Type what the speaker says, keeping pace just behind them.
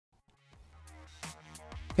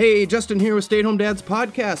Hey, Justin here with Stay at Home Dad's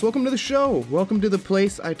podcast. Welcome to the show. Welcome to the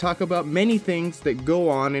place I talk about many things that go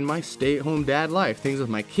on in my stay-at-home dad life. Things with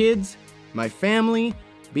my kids, my family,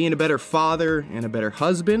 being a better father and a better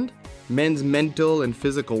husband, men's mental and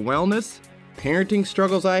physical wellness, parenting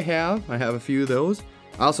struggles I have a few of those.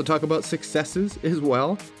 I also talk about successes as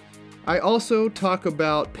well. I also talk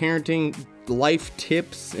about parenting life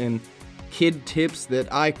tips and kid tips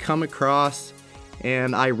that I come across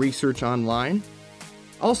and I research online.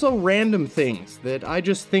 Also random things that I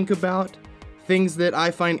just think about, things that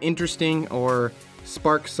I find interesting or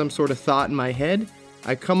spark some sort of thought in my head.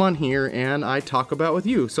 I come on here and I talk about with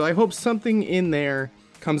you. So I hope something in there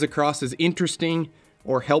comes across as interesting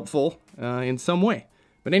or helpful in some way.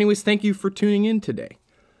 But anyways, thank you for tuning in today.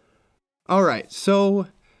 All right, so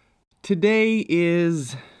today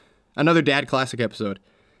is another Dad Classic episode.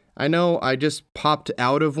 I know I just popped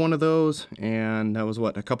out of one of those, and that was,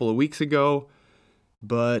 a couple of weeks ago.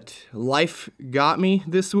 But life got me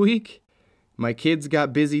this week. My kids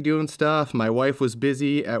got busy doing stuff. My wife was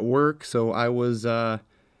busy at work, so I was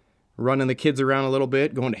running the kids around a little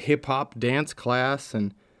bit, going to hip-hop dance class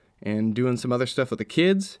and doing some other stuff with the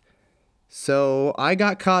kids. So I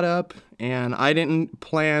got caught up, and I didn't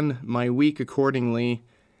plan my week accordingly,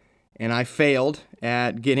 and I failed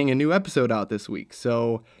at getting a new episode out this week.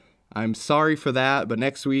 So I'm sorry for that, but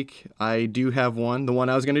next week I do have one. The one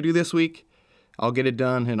I was going to do this week, I'll get it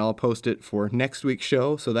done and I'll post it for next week's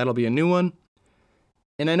show, so that'll be a new one.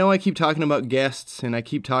 And I know I keep talking about guests and I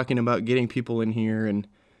keep talking about getting people in here and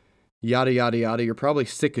yada, yada, yada. You're probably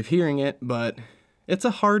sick of hearing it, but it's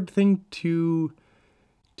a hard thing to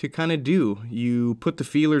kind of do. You put the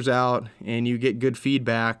feelers out and you get good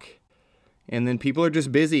feedback, and then people are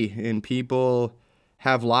just busy and people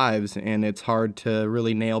have lives, and it's hard to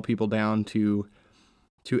really nail people down to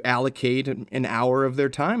allocate an hour of their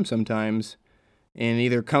time sometimes and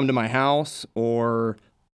either come to my house or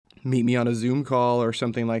meet me on a Zoom call or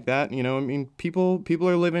something like that. You know, I mean, people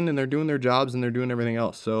are living and they're doing their jobs and they're doing everything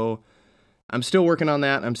else. So I'm still working on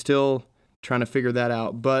that. I'm still trying to figure that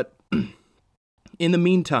out. But in the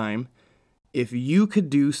meantime, if you could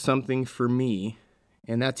do something for me,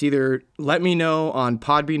 and that's either let me know on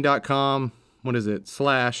podbean.com,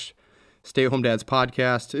 /Stay at Home Dads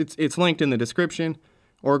podcast. It's linked in the description,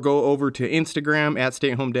 or go over to Instagram at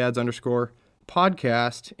 @stayathomedads_podcast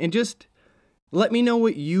and just let me know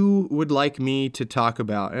what you would like me to talk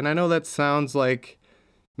about. And I know that sounds like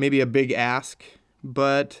maybe a big ask,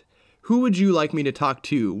 but who would you like me to talk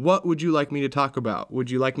to? What would you like me to talk about? Would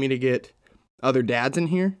you like me to get other dads in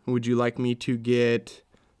here? Would you like me to get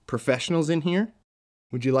professionals in here?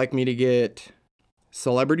 Would you like me to get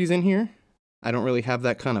celebrities in here? I don't really have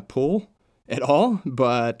that kind of pull at all,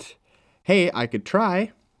 but hey, I could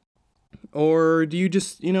try. Or do you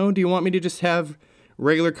just, do you want me to just have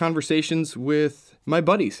regular conversations with my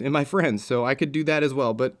buddies and my friends? So I could do that as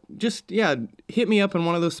well. But just, hit me up in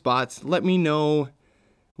one of those spots. Let me know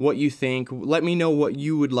what you think. Let me know what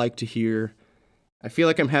you would like to hear. I feel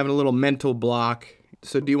like I'm having a little mental block.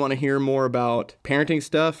 So do you want to hear more about parenting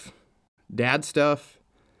stuff, dad stuff,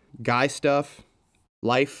 guy stuff,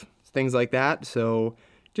 life, things like that? So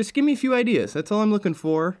just give me a few ideas. That's all I'm looking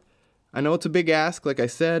for. I know it's a big ask, like I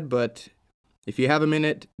said, but if you have a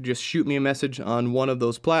minute, just shoot me a message on one of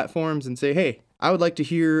those platforms and say, hey, I would like to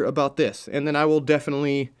hear about this. And then I will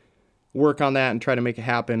definitely work on that and try to make it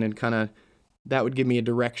happen, and that would give me a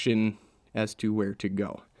direction as to where to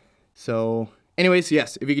go. So anyways,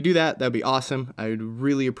 yes, if you could do that, that'd be awesome. I would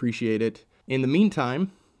really appreciate it. In the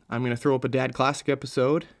meantime, I'm going to throw up a Dad Classic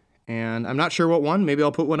episode, and I'm not sure what one. Maybe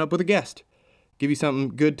I'll put one up with a guest. Give you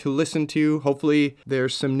something good to listen to. Hopefully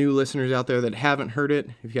there's some new listeners out there that haven't heard it,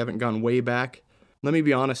 if you haven't gone way back. Let me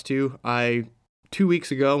be honest too, 2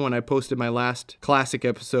 weeks ago when I posted my last classic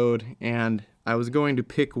episode, and I was going to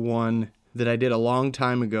pick one that I did a long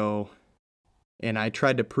time ago, and I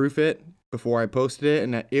tried to proof it before I posted it,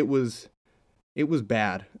 and it was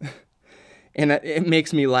bad. And it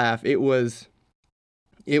makes me laugh. It wasn't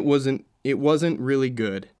really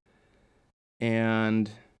good. And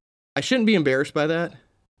I shouldn't be embarrassed by that,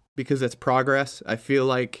 because that's progress. I feel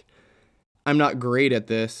like I'm not great at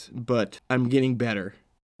this, but I'm getting better.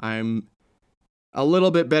 I'm a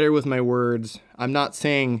little bit better with my words. I'm not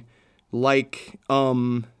saying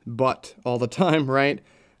but all the time, right?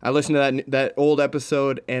 I listened to that old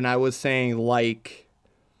episode, and I was saying like.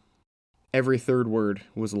 Every third word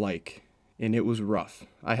was like, and it was rough.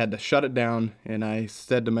 I had to shut it down, and I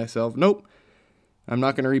said to myself, nope, I'm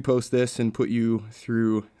not going to repost this and put you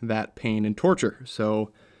through that pain and torture.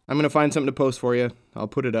 So I'm going to find something to post for you. I'll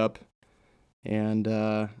put it up, and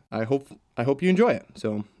I hope you enjoy it.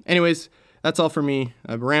 So anyways, that's all for me.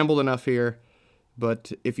 I've rambled enough here,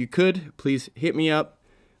 but if you could, please hit me up.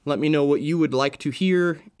 Let me know what you would like to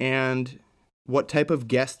hear and what type of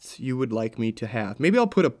guests you would like me to have. Maybe I'll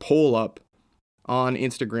put a poll up on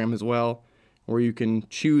Instagram as well, where you can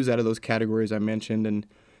choose out of those categories I mentioned, and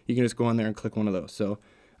you can just go on there and click one of those. So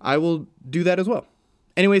I will do that as well.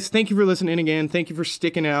 Anyways, thank you for listening again. Thank you for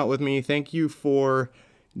sticking out with me. Thank you for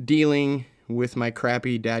dealing with my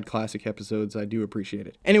crappy Dad Classic episodes. I do appreciate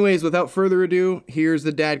it. Anyways, without further ado, here's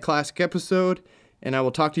the Dad Classic episode, and I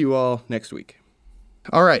will talk to you all next week.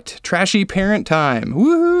 All right, trashy parent time.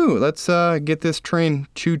 Woohoo! Let's get this train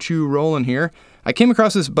choo-choo rolling here. I came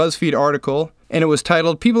across this BuzzFeed article, and it was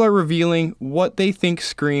titled, "People are revealing what they think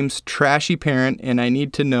screams trashy parent, and I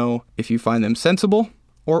need to know if you find them sensible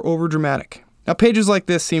or overdramatic." Now, pages like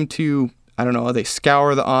this seem to, they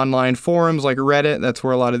scour the online forums like Reddit. That's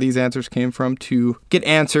where a lot of these answers came from, to get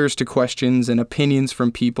answers to questions and opinions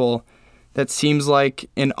from people. That seems like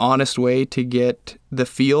an honest way to get the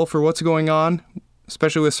feel for what's going on,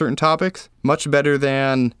 especially with certain topics. Much better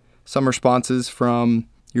than some responses from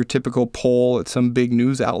your typical poll at some big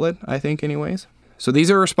news outlet, I think anyways. So these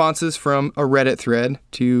are responses from a Reddit thread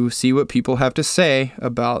to see what people have to say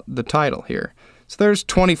about the title here. So there's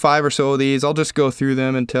 25 or so of these. I'll just go through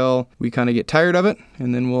them until we kind of get tired of it,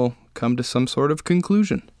 and then we'll come to some sort of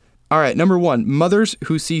conclusion. All right, number 1, mothers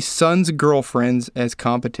who see sons' girlfriends as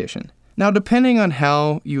competition. Now, depending on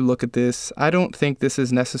how you look at this, I don't think this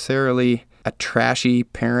is necessarily a trashy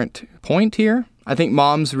parent point here. I think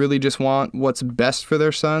moms really just want what's best for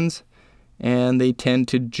their sons, and they tend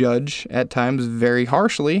to judge at times very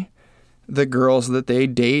harshly the girls that they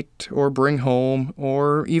date or bring home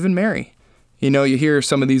or even marry. You hear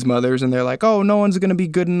some of these mothers and they're like, "Oh, no one's going to be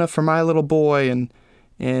good enough for my little boy,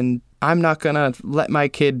 and I'm not going to let my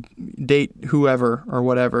kid date whoever or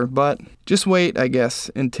whatever." But just wait, I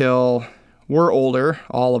guess, until we're older,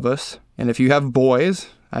 all of us. And if you have boys,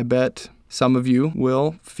 I bet some of you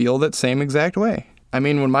will feel that same exact way. I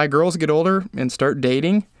mean, when my girls get older and start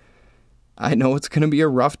dating, I know it's going to be a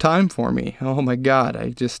rough time for me. Oh my God,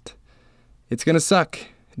 it's going to suck.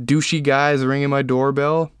 Douchey guys ringing my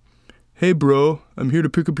doorbell. "Hey bro, I'm here to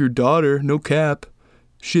pick up your daughter, no cap.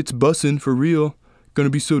 Shit's bussin' for real.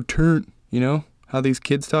 Gonna be so turnt." You know how these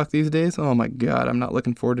kids talk these days? Oh my God, I'm not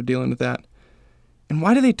looking forward to dealing with that. And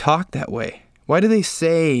why do they talk that way? Why do they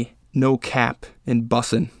say no cap and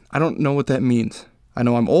bussin'? I don't know what that means. I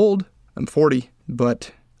know I'm old, I'm 40,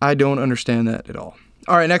 but I don't understand that at all.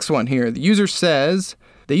 All right, next one here. The user says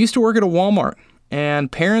they used to work at a Walmart,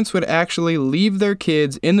 and parents would actually leave their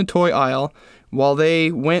kids in the toy aisle while they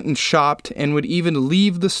went and shopped, and would even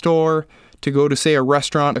leave the store to go to, say, a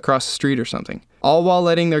restaurant across the street or something, all while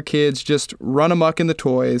letting their kids just run amok in the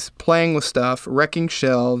toys, playing with stuff, wrecking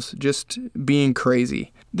shelves, just being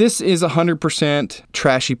crazy. This is 100%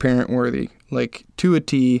 trashy parent worthy, like to a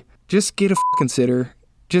T. Just get a fucking sitter.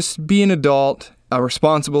 Just be an adult, a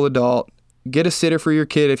responsible adult. Get a sitter for your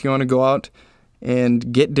kid if you want to go out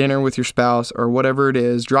and get dinner with your spouse or whatever it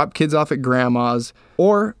is. Drop kids off at grandma's,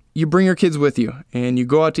 or you bring your kids with you and you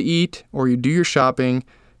go out to eat or you do your shopping,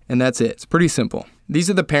 and that's it. It's pretty simple. These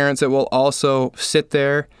are the parents that will also sit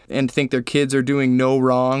there and think their kids are doing no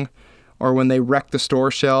wrong, or when they wreck the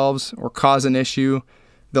store shelves or cause an issue,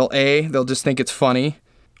 they'll just think it's funny,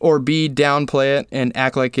 or B, downplay it and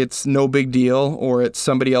act like it's no big deal or it's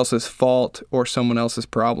somebody else's fault or someone else's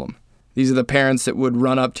problem. These are the parents that would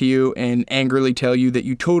run up to you and angrily tell you that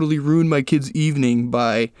you totally ruined my kid's evening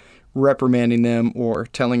by reprimanding them or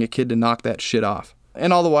telling a kid to knock that shit off.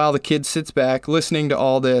 And all the while, the kid sits back listening to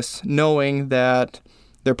all this, knowing that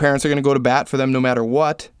their parents are going to go to bat for them no matter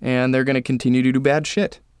what, and they're going to continue to do bad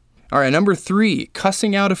shit. All right, number 3,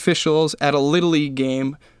 cussing out officials at a Little League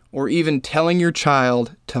game, or even telling your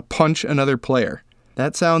child to punch another player.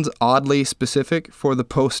 That sounds oddly specific for the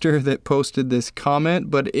poster that posted this comment,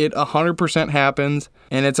 but it 100% happens,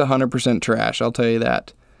 and it's 100% trash, I'll tell you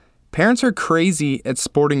that. Parents are crazy at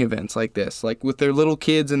sporting events like this, like with their little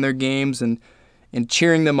kids in their games and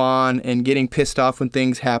cheering them on and getting pissed off when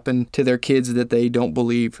things happen to their kids that they don't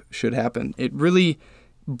believe should happen. It really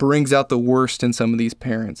brings out the worst in some of these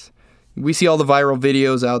parents. We see all the viral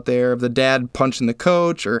videos out there of the dad punching the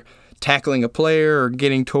coach or tackling a player or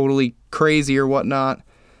getting totally crazy or whatnot.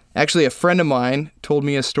 Actually, a friend of mine told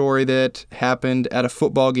me a story that happened at a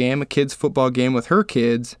football game, a kid's football game with her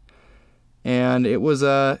kids. And it was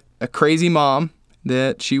a crazy mom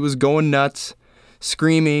that she was going nuts,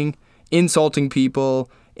 screaming, insulting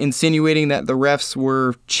people, insinuating that the refs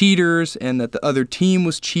were cheaters and that the other team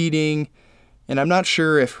was cheating. And I'm not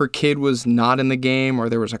sure if her kid was not in the game or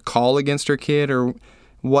there was a call against her kid or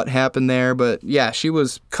what happened there, but yeah, she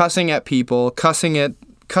was cussing at people, cussing at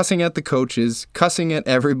the coaches, cussing at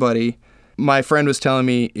everybody. My friend was telling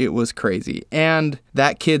me it was crazy. And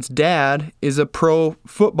that kid's dad is a pro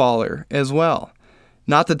footballer as well.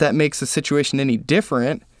 Not that that makes the situation any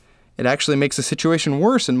different. It actually makes the situation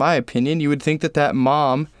worse, in my opinion. You would think that that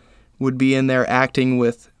mom would be in there acting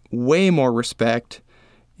with way more respect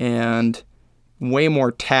and way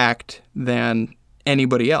more tact than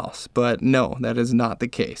anybody else. But no, that is not the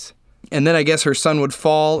case. And then I guess her son would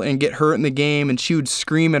fall and get hurt in the game, and she would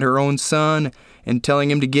scream at her own son and telling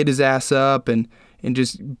him to get his ass up and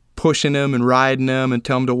just pushing him and riding him and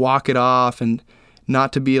tell him to walk it off and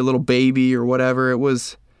not to be a little baby or whatever. It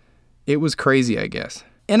was crazy, I guess.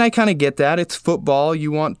 And I kind of get that. It's football.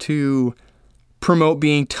 You want to promote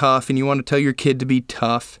being tough, and you want to tell your kid to be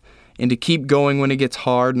tough and to keep going when it gets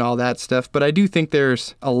hard and all that stuff. But I do think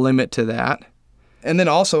there's a limit to that. And then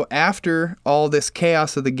also, after all this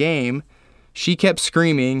chaos of the game, she kept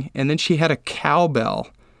screaming, and then she had a cowbell,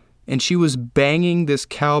 and she was banging this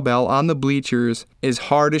cowbell on the bleachers as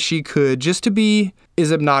hard as she could, just to be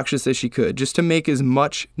as obnoxious as she could, just to make as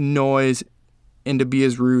much noise and to be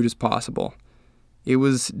as rude as possible. It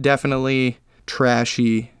was definitely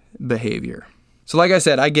trashy behavior. So like I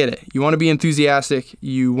said, I get it. You want to be enthusiastic,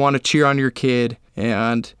 you want to cheer on your kid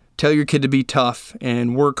and tell your kid to be tough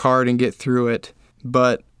and work hard and get through it.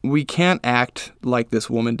 But we can't act like this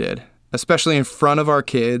woman did, especially in front of our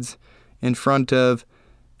kids, in front of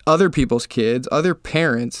other people's kids, other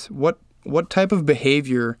parents. What type of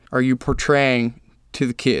behavior are you portraying to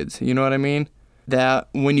the kids? You know what I mean? That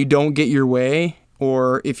when you don't get your way,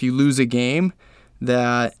 or if you lose a game,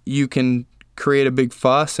 that you can create a big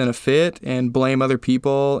fuss and a fit and blame other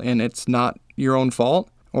people and it's not your own fault,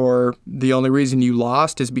 or the only reason you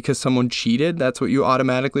lost is because someone cheated. That's what you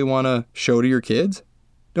automatically want to show to your kids.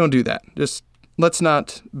 Don't do that. Just let's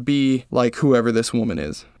not be like whoever this woman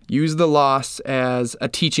is. Use the loss as a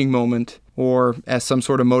teaching moment or as some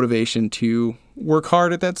sort of motivation to work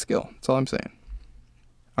hard at that skill. That's all I'm saying.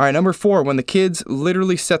 All right, number 4, when the kids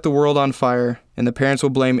literally set the world on fire and the parents will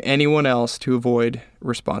blame anyone else to avoid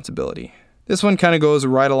responsibility. This one kind of goes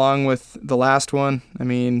right along with the last one. I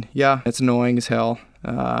mean, yeah, it's annoying as hell.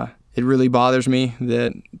 It really bothers me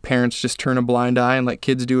that parents just turn a blind eye and let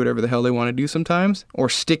kids do whatever the hell they want to do sometimes. Or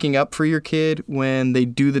sticking up for your kid when they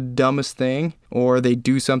do the dumbest thing or they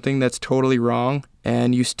do something that's totally wrong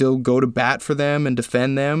and you still go to bat for them and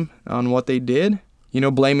defend them on what they did. You know,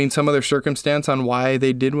 blaming some other circumstance on why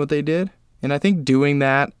they did what they did. And I think doing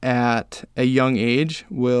that at a young age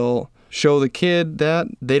will show the kid that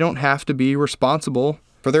they don't have to be responsible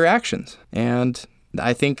for their actions. And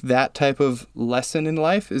I think that type of lesson in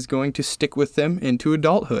life is going to stick with them into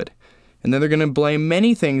adulthood. And then they're going to blame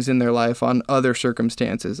many things in their life on other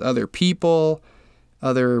circumstances, other people,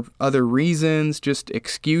 other reasons, just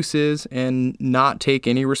excuses, and not take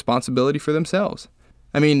any responsibility for themselves.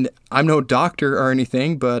 I mean, I'm no doctor or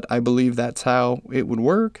anything, but I believe that's how it would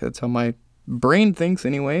work. That's how my brain thinks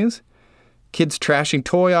anyways. Kids trashing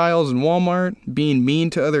toy aisles in Walmart, being mean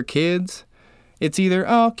to other kids. It's either,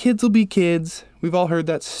 oh, kids will be kids. We've all heard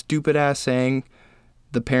that stupid ass saying.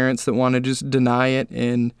 The parents that want to just deny it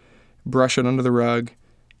and brush it under the rug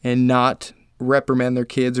and not reprimand their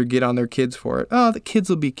kids or get on their kids for it. Oh, the kids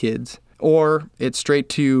will be kids. Or it's straight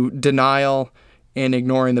to denial and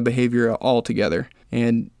ignoring the behavior altogether.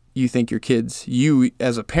 And you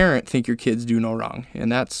as a parent think your kids do no wrong.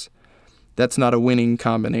 And that's not a winning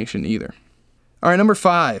combination either. All right, number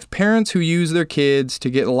 5, parents who use their kids to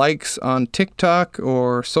get likes on TikTok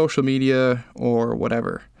or social media or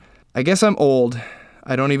whatever. I guess I'm old.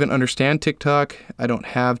 I don't even understand TikTok. I don't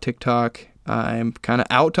have TikTok. I'm kind of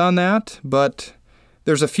out on that, but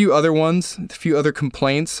there's a few other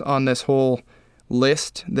complaints on this whole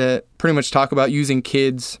list that pretty much talk about using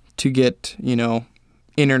kids to get,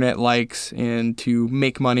 internet likes and to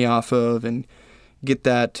make money off of and get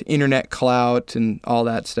that internet clout and all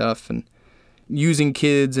that stuff, and using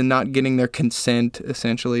kids and not getting their consent,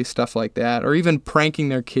 essentially, stuff like that, or even pranking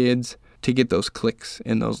their kids to get those clicks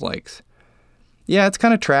and those likes. Yeah, it's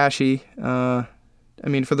kind of trashy. For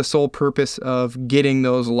the sole purpose of getting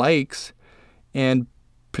those likes and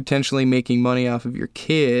potentially making money off of your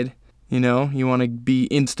kid. You want to be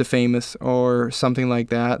Insta-famous or something like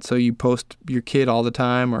that, so you post your kid all the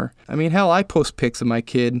time. Or, I post pics of my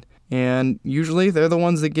kid, and usually they're the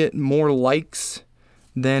ones that get more likes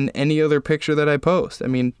than any other picture that I post.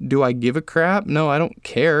 Do I give a crap? No, I don't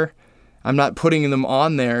care. I'm not putting them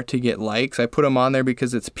on there to get likes. I put them on there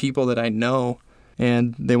because it's people that I know,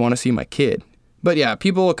 and they want to see my kid. But yeah,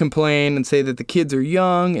 people will complain and say that the kids are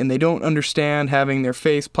young and they don't understand having their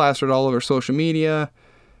face plastered all over social media.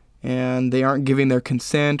 and they aren't giving their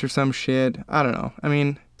consent or some shit. I don't know. I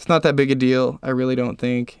mean, it's not that big a deal. I really don't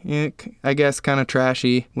think. I guess kind of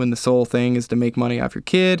trashy when the sole thing is to make money off your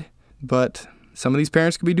kid, but some of these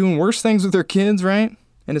parents could be doing worse things with their kids, right?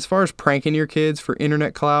 And as far as pranking your kids for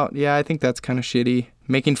internet clout, yeah, I think that's kind of shitty.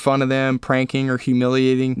 Making fun of them, pranking or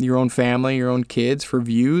humiliating your own family, your own kids for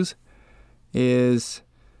views is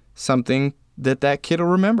something that kid will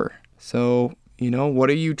remember. So, what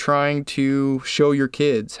are you trying to show your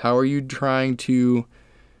kids? How are you trying to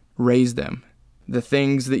raise them? The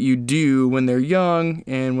things that you do when they're young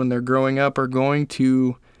and when they're growing up are going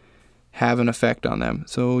to have an effect on them.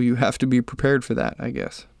 So you have to be prepared for that, I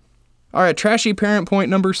guess. All right, trashy parent point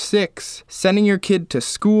number 6, sending your kid to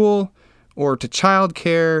school or to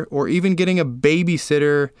childcare or even getting a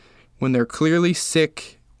babysitter when they're clearly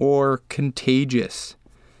sick or contagious.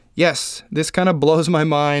 Yes, this kind of blows my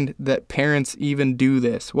mind that parents even do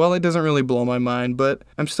this. Well, it doesn't really blow my mind, but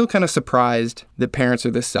I'm still kind of surprised that parents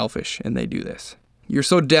are this selfish and they do this. You're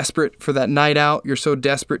so desperate for that night out. You're so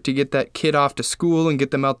desperate to get that kid off to school and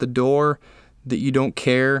get them out the door that you don't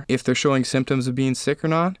care if they're showing symptoms of being sick or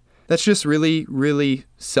not. That's just really, really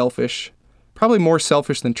selfish. Probably more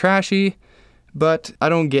selfish than trashy, but I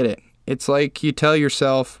don't get it. It's like you tell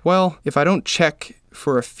yourself, well, if I don't check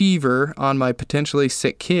for a fever on my potentially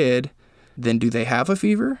sick kid, then do they have a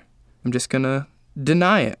fever? I'm just going to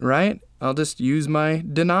deny it, right? I'll just use my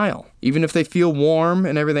denial. Even if they feel warm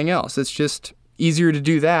and everything else, it's just easier to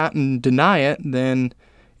do that and deny it than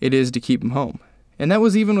it is to keep them home. And that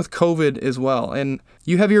was even with COVID as well. And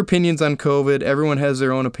you have your opinions on COVID. Everyone has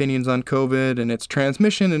their own opinions on COVID and its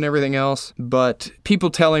transmission and everything else. But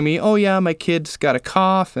people telling me, oh yeah, my kid's got a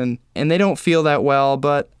cough and they don't feel that well,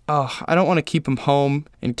 but I don't want to keep them home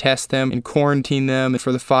and test them and quarantine them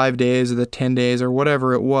for the 5 days or the 10 days or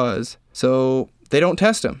whatever it was. So they don't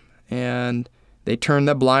test them and they turn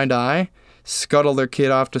that blind eye, scuttle their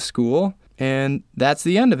kid off to school, and that's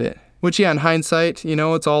the end of it. Which, yeah, in hindsight,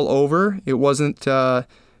 it's all over. It wasn't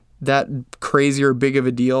that crazy or big of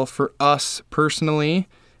a deal for us personally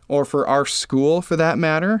or for our school for that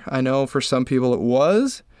matter. I know for some people it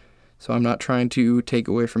was, so I'm not trying to take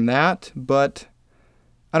away from that. But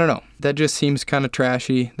I don't know. That just seems kind of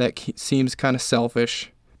trashy. That seems kind of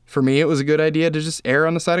selfish. For me, it was a good idea to just err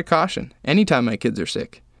on the side of caution anytime my kids are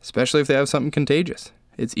sick, especially if they have something contagious.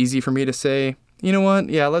 It's easy for me to say, you know what,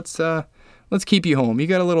 yeah, let's keep you home. You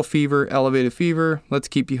got a little fever, elevated fever. Let's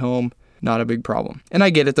keep you home. Not a big problem. And I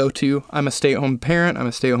get it though too. I'm a stay-at-home parent. I'm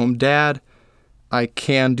a stay-at-home dad. I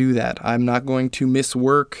can do that. I'm not going to miss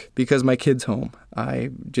work because my kid's home. I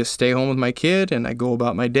just stay home with my kid and I go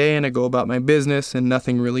about my day and I go about my business and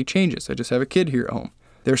nothing really changes. I just have a kid here at home.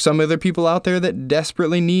 There's some other people out there that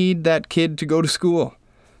desperately need that kid to go to school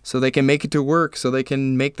so they can make it to work, so they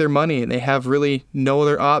can make their money and they have really no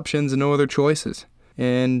other options and no other choices.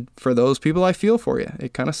 And for those people, I feel for you.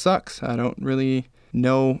 It kind of sucks. I don't really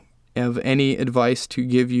know of any advice to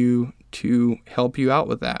give you to help you out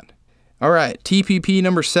with that. All right, TPP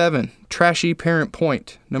number 7, trashy parent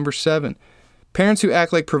point. Number 7, parents who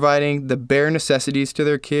act like providing the bare necessities to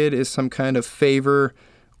their kid is some kind of favor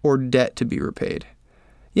or debt to be repaid.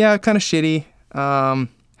 Yeah, kind of shitty.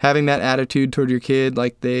 Having that attitude toward your kid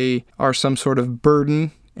like they are some sort of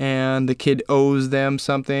burden and the kid owes them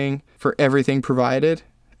something for everything provided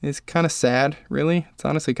is kind of sad, really. It's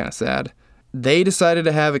honestly kind of sad. They decided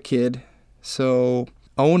to have a kid, so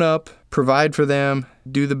own up, provide for them,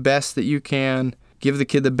 do the best that you can, give the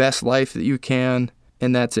kid the best life that you can,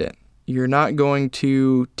 and that's it. You're not going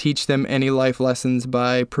to teach them any life lessons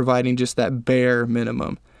by providing just that bare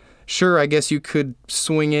minimum. Sure, I guess you could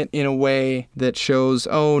swing it in a way that shows,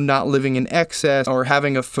 not living in excess or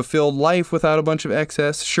having a fulfilled life without a bunch of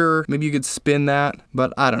excess. Sure, maybe you could spin that,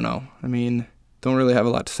 but I don't know. I mean, don't really have a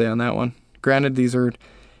lot to say on that one. Granted, these are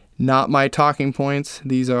not my talking points.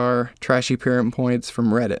 These are trashy parent points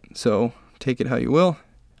from Reddit, so take it how you will.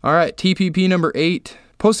 All right, TPP number 8,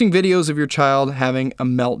 posting videos of your child having a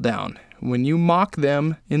meltdown when you mock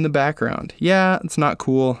them in the background. Yeah, it's not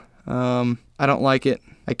cool. I don't like it.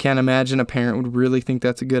 I can't imagine a parent would really think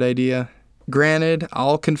that's a good idea. Granted,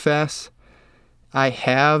 I'll confess, I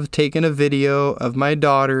have taken a video of my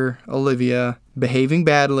daughter, Olivia, behaving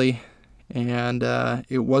badly, and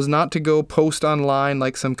it was not to go post online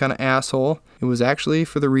like some kind of asshole. It was actually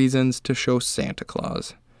for the reasons to show Santa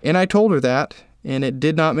Claus. And I told her that, and it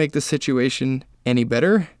did not make the situation any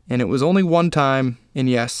better, and it was only one time, and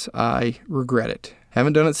yes, I regret it.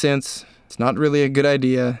 Haven't done it since. It's not really a good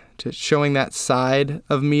idea to showing that side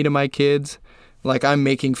of me to my kids, like I'm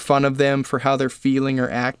making fun of them for how they're feeling or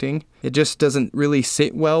acting. It just doesn't really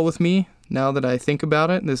sit well with me. now that I think about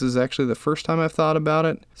it. This is actually the first time I've thought about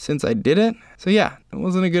it since I did it. So yeah, it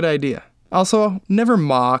wasn't a good idea. Also, never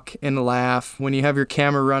mock and laugh when you have your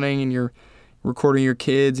camera running and you're recording your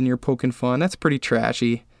kids and you're poking fun. That's pretty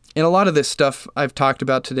trashy. And a lot of this stuff I've talked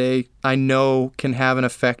about today, I know can have an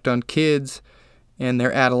effect on kids and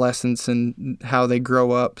their adolescence and how they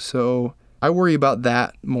grow up. So I worry about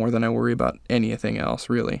that more than I worry about anything else,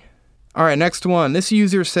 really. All right, next one. This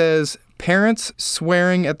user says, parents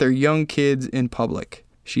swearing at their young kids in public.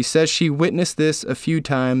 She says she witnessed this a few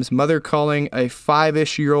times, mother calling a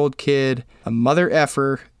 5-ish-year-old kid a mother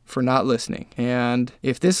effer for not listening. And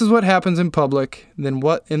if this is what happens in public, then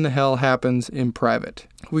what in the hell happens in private?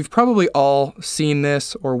 We've probably all seen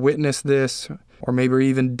this or witnessed this or maybe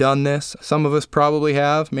even done this. Some of us probably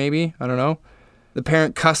have, maybe, I don't know. The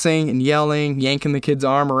parent cussing and yelling, yanking the kid's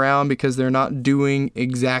arm around because they're not doing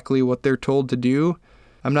exactly what they're told to do.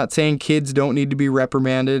 I'm not saying kids don't need to be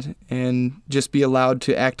reprimanded and just be allowed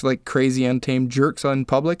to act like crazy, untamed jerks in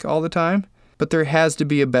public all the time. But there has to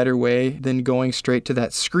be a better way than going straight to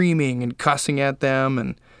that screaming and cussing at them.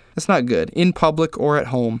 And that's not good. In public or at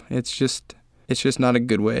home, it's just not a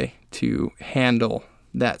good way to handle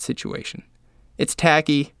that situation. It's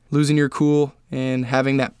tacky, losing your cool and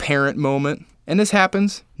having that parent moment. And this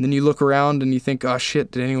happens. And then you look around and you think, oh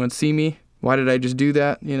shit, did anyone see me? Why did I just do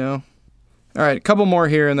that? You know? All right, a couple more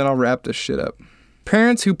here and then I'll wrap this shit up.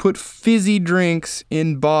 Parents who put fizzy drinks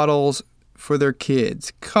in bottles for their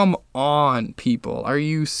kids. Come on, people. Are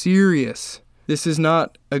you serious? This is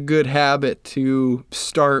not a good habit to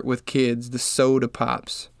start with kids. The soda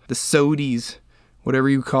pops, the sodies, whatever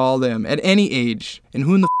you call them, at any age. And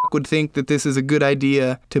who in the fuck would think that this is a good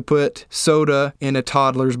idea to put soda in a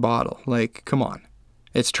toddler's bottle? Like, come on.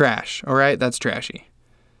 It's trash, all right? That's trashy.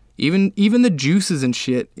 Even the juices and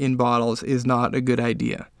shit in bottles is not a good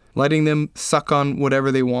idea. Letting them suck on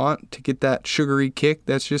whatever they want to get that sugary kick,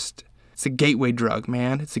 it's a gateway drug,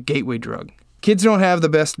 man. It's a gateway drug. Kids don't have the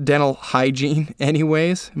best dental hygiene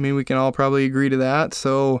anyways. I mean, we can all probably agree to that.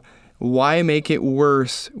 So why make it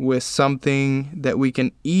worse with something that we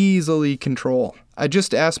can easily control? I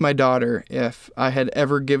just asked my daughter if I had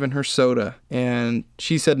ever given her soda, and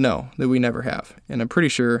she said no, that we never have. And I'm pretty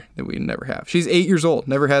sure that we never have. She's 8 years old,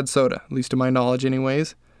 never had soda, at least to my knowledge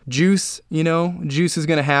anyways. Juice, juice is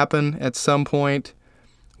going to happen at some point.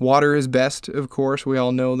 Water is best, of course, we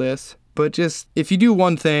all know this. But just, if you do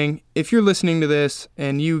one thing, if you're listening to this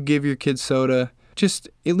and you give your kids soda, just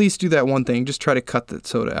at least do that one thing. Just try to cut the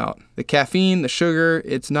soda out. The caffeine, the sugar,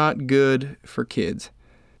 it's not good for kids.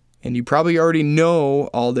 And you probably already know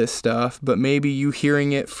all this stuff, but maybe you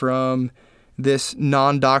hearing it from this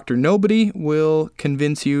non-doctor nobody will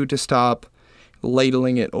convince you to stop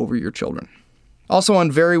ladling it over your children. Also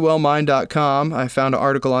on verywellmind.com, I found an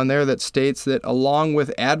article on there that states that along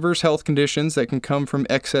with adverse health conditions that can come from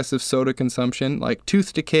excessive soda consumption, like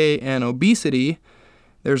tooth decay and obesity,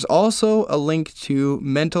 there's also a link to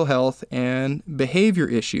mental health and behavior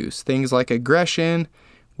issues, things like aggression,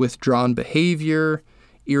 withdrawn behavior,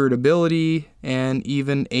 irritability, and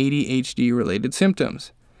even ADHD-related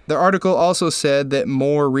symptoms. The article also said that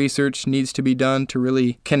more research needs to be done to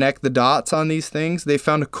really connect the dots on these things. They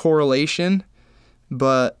found a correlation,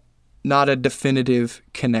 but not a definitive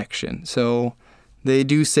connection. So they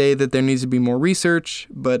do say that there needs to be more research,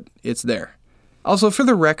 but it's there. Also, for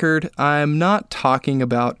the record, I'm not talking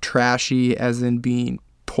about trashy as in being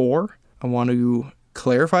poor. I want to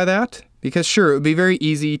clarify that. Because sure, it would be very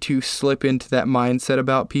easy to slip into that mindset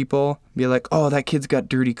about people. Be like, oh, that kid's got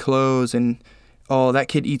dirty clothes, and oh, that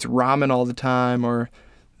kid eats ramen all the time, or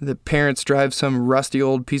the parents drive some rusty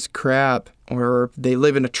old piece of crap, or they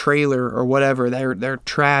live in a trailer or whatever. They're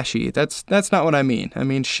trashy. That's not what I mean. I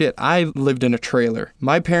mean, shit, I lived in a trailer.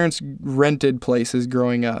 My parents rented places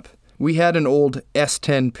growing up. We had an old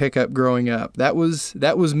S10 pickup growing up. That was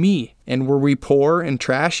me. And were we poor and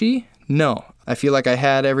trashy? No. I feel like I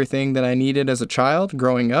had everything that I needed as a child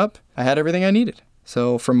growing up. I had everything I needed.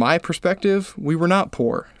 So from my perspective, we were not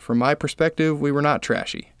poor. From my perspective, we were not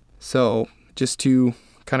trashy. So just to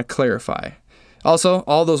kind of clarify. Also,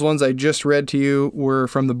 all those ones I just read to you were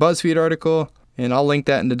from the BuzzFeed article, and I'll link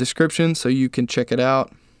that in the description so you can check it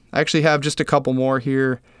out. I actually have just a couple more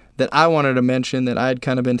here that I wanted to mention that I'd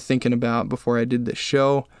kind of been thinking about before I did this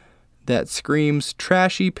show that screams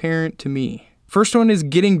trashy parent to me. First one is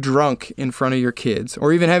getting drunk in front of your kids,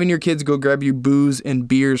 or even having your kids go grab you booze and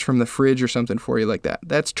beers from the fridge or something for you like that.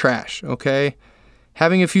 That's trash, okay?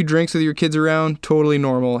 Having a few drinks with your kids around, totally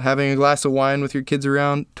normal. Having a glass of wine with your kids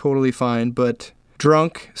around, totally fine. But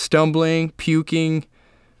drunk, stumbling, puking,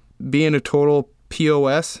 being a total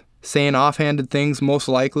POS, saying offhanded things, most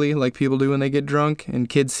likely, like people do when they get drunk, and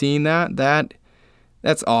kids seeing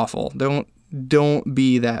that's awful. Don't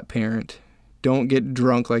be that parent. Don't get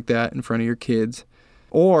drunk like that in front of your kids.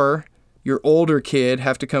 Or your older kid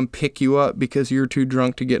have to come pick you up because you're too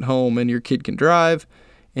drunk to get home, and your kid can drive,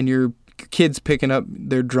 and your kid's picking up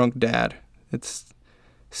their drunk dad. It's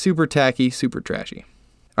super tacky, super trashy.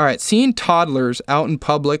 All right, seeing toddlers out in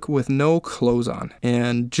public with no clothes on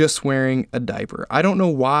and just wearing a diaper. I don't know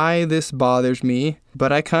why this bothers me,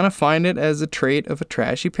 but I kind of find it as a trait of a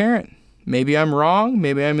trashy parent. Maybe I'm wrong.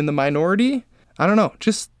 Maybe I'm in the minority. I don't know.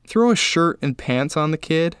 Just throw a shirt and pants on the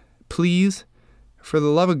kid, please. For the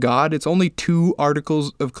love of God, it's only 2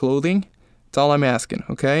 articles of clothing. That's all I'm asking,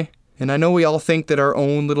 okay? And I know we all think that our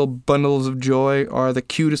own little bundles of joy are the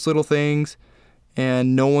cutest little things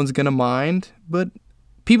and no one's going to mind, but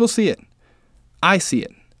people see it. I see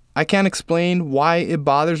it. I can't explain why it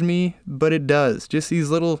bothers me, but it does. Just these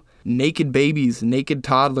little naked babies, naked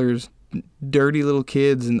toddlers, dirty little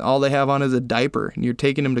kids, and all they have on is a diaper, and you're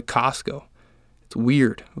taking them to Costco. It's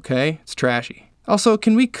weird, okay? It's trashy. Also,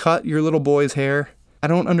 can we cut your little boy's hair? I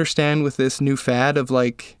don't understand with this new fad of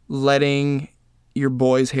like letting your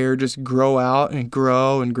boy's hair just grow out and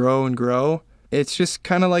grow and grow and grow. It's just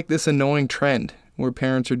kind of like this annoying trend where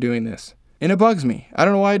parents are doing this. And it bugs me. I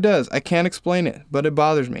don't know why it does. I can't explain it, but it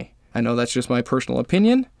bothers me. I know that's just my personal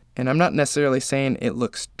opinion, and I'm not necessarily saying it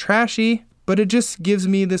looks trashy, but it just gives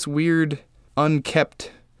me this weird,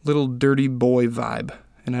 unkept little dirty boy vibe,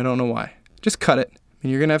 and I don't know why. Just cut it. And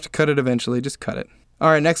you're going to have to cut it eventually. Just cut it. All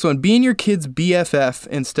right, next one. Being your kid's BFF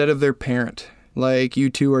instead of their parent. Like you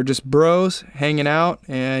two are just bros hanging out,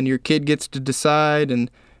 and your kid gets to decide and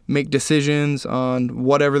make decisions on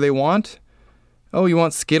whatever they want. Oh, you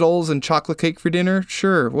want Skittles and chocolate cake for dinner?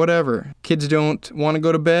 Sure, whatever. Kids don't want to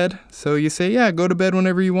go to bed, so you say, yeah, go to bed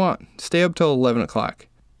whenever you want. Stay up till 11 o'clock.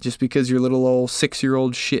 Just because your little old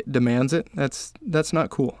 6-year-old shit demands it, that's not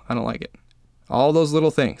cool. I don't like it. All those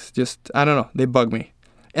little things, just, I don't know, they bug me.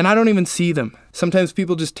 And I don't even see them. Sometimes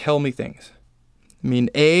people just tell me things. I mean,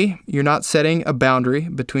 A, you're not setting a boundary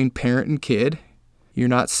between parent and kid. You're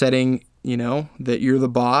not setting, that you're the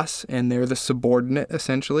boss and they're the subordinate,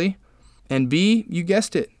 essentially. And B, you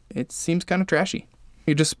guessed it, it seems kind of trashy.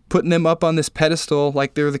 You're just putting them up on this pedestal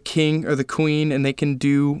like they're the king or the queen and they can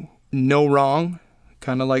do no wrong,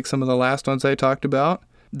 kind of like some of the last ones I talked about.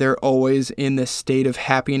 They're always in this state of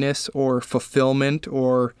happiness or fulfillment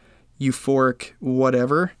or euphoric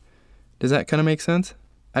whatever. Does that kind of make sense?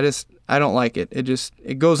 I don't like it.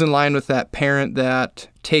 It goes in line with that parent that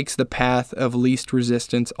takes the path of least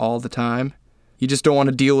resistance all the time. You just don't want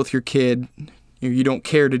to deal with your kid. You don't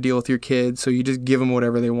care to deal with your kid, so you just give them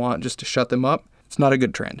whatever they want just to shut them up. It's not a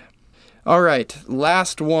good trend. All right,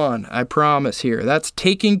 last one, I promise here. That's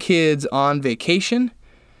taking kids on vacation,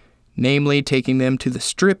 namely taking them to the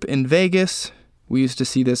Strip in Vegas. We used to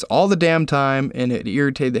see this all the damn time, and it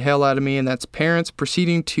irritated the hell out of me, and that's parents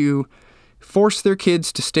proceeding to force their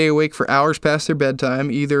kids to stay awake for hours past their bedtime,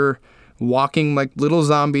 either walking like little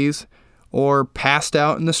zombies or passed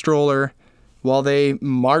out in the stroller while they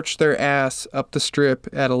march their ass up the Strip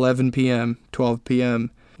at 11 p.m., 12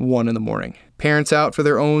 p.m., 1 in the morning. Parents out for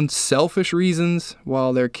their own selfish reasons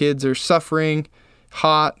while their kids are suffering,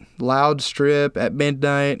 hot, loud Strip at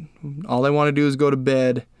midnight. All they want to do is go to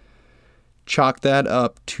bed. Chalk that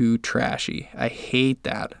up to trashy. I hate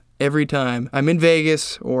that. Every time I'm in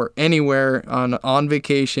Vegas or anywhere on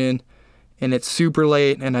vacation and it's super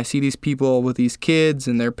late and I see these people with these kids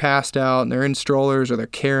and they're passed out and they're in strollers or they're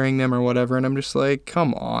carrying them or whatever, and I'm just like,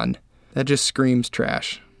 come on. That just screams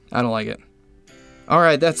trash. I don't like it. All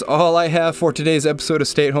right, that's all I have for today's episode of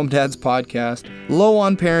Stay at Home Dads Podcast. Low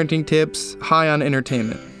on parenting tips, high on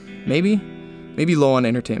entertainment. Maybe low on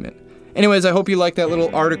entertainment. Anyways, I hope you liked that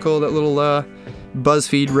little article, that little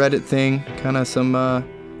BuzzFeed Reddit thing, kind of some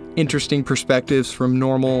interesting perspectives from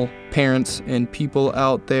normal parents and people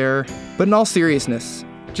out there. But in all seriousness,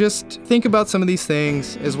 just think about some of these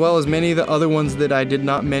things, as well as many of the other ones that I did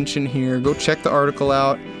not mention here. Go check the article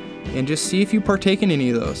out and just see if you partake in any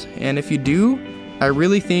of those. And if you do, I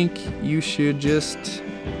really think you should just,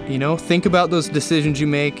 think about those decisions you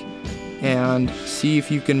make and see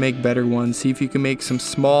if you can make better ones. See if you can make some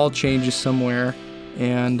small changes somewhere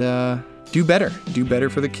and do better. Do better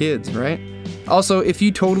for the kids, right? Also, if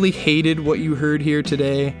you totally hated what you heard here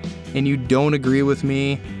today and you don't agree with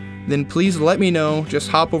me, then please let me know. Just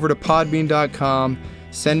hop over to podbean.com,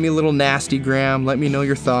 send me a little nastygram, let me know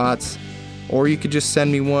your thoughts, or you could just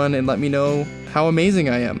send me one and let me know how amazing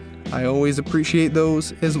I am. I always appreciate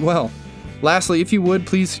those as well. Lastly, if you would,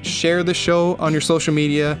 please share the show on your social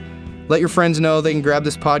media. Let your friends know they can grab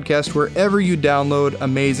this podcast wherever you download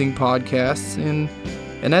amazing podcasts.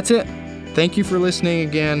 And that's it. Thank you for listening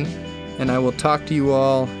again, and I will talk to you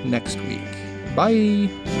all next week. Bye.